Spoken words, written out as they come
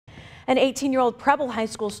An 18-year-old Preble High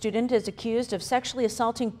School student is accused of sexually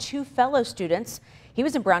assaulting two fellow students. He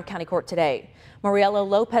was in Brown County Court today.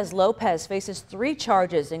 Lopez-Lopez faces 3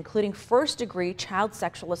 charges, including first-degree child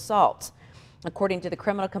sexual assault. According to the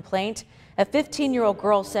criminal complaint, a 15-year-old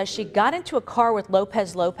girl says she got into a car with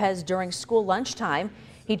Lopez during school lunchtime.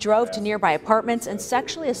 He drove to nearby apartments and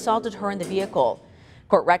sexually assaulted her in the vehicle.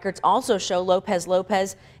 Court records also show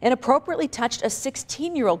Lopez inappropriately touched a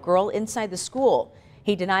 16-year-old girl inside the school.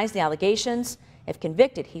 He denies the allegations. If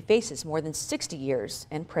convicted, he faces more than 60 years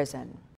in prison.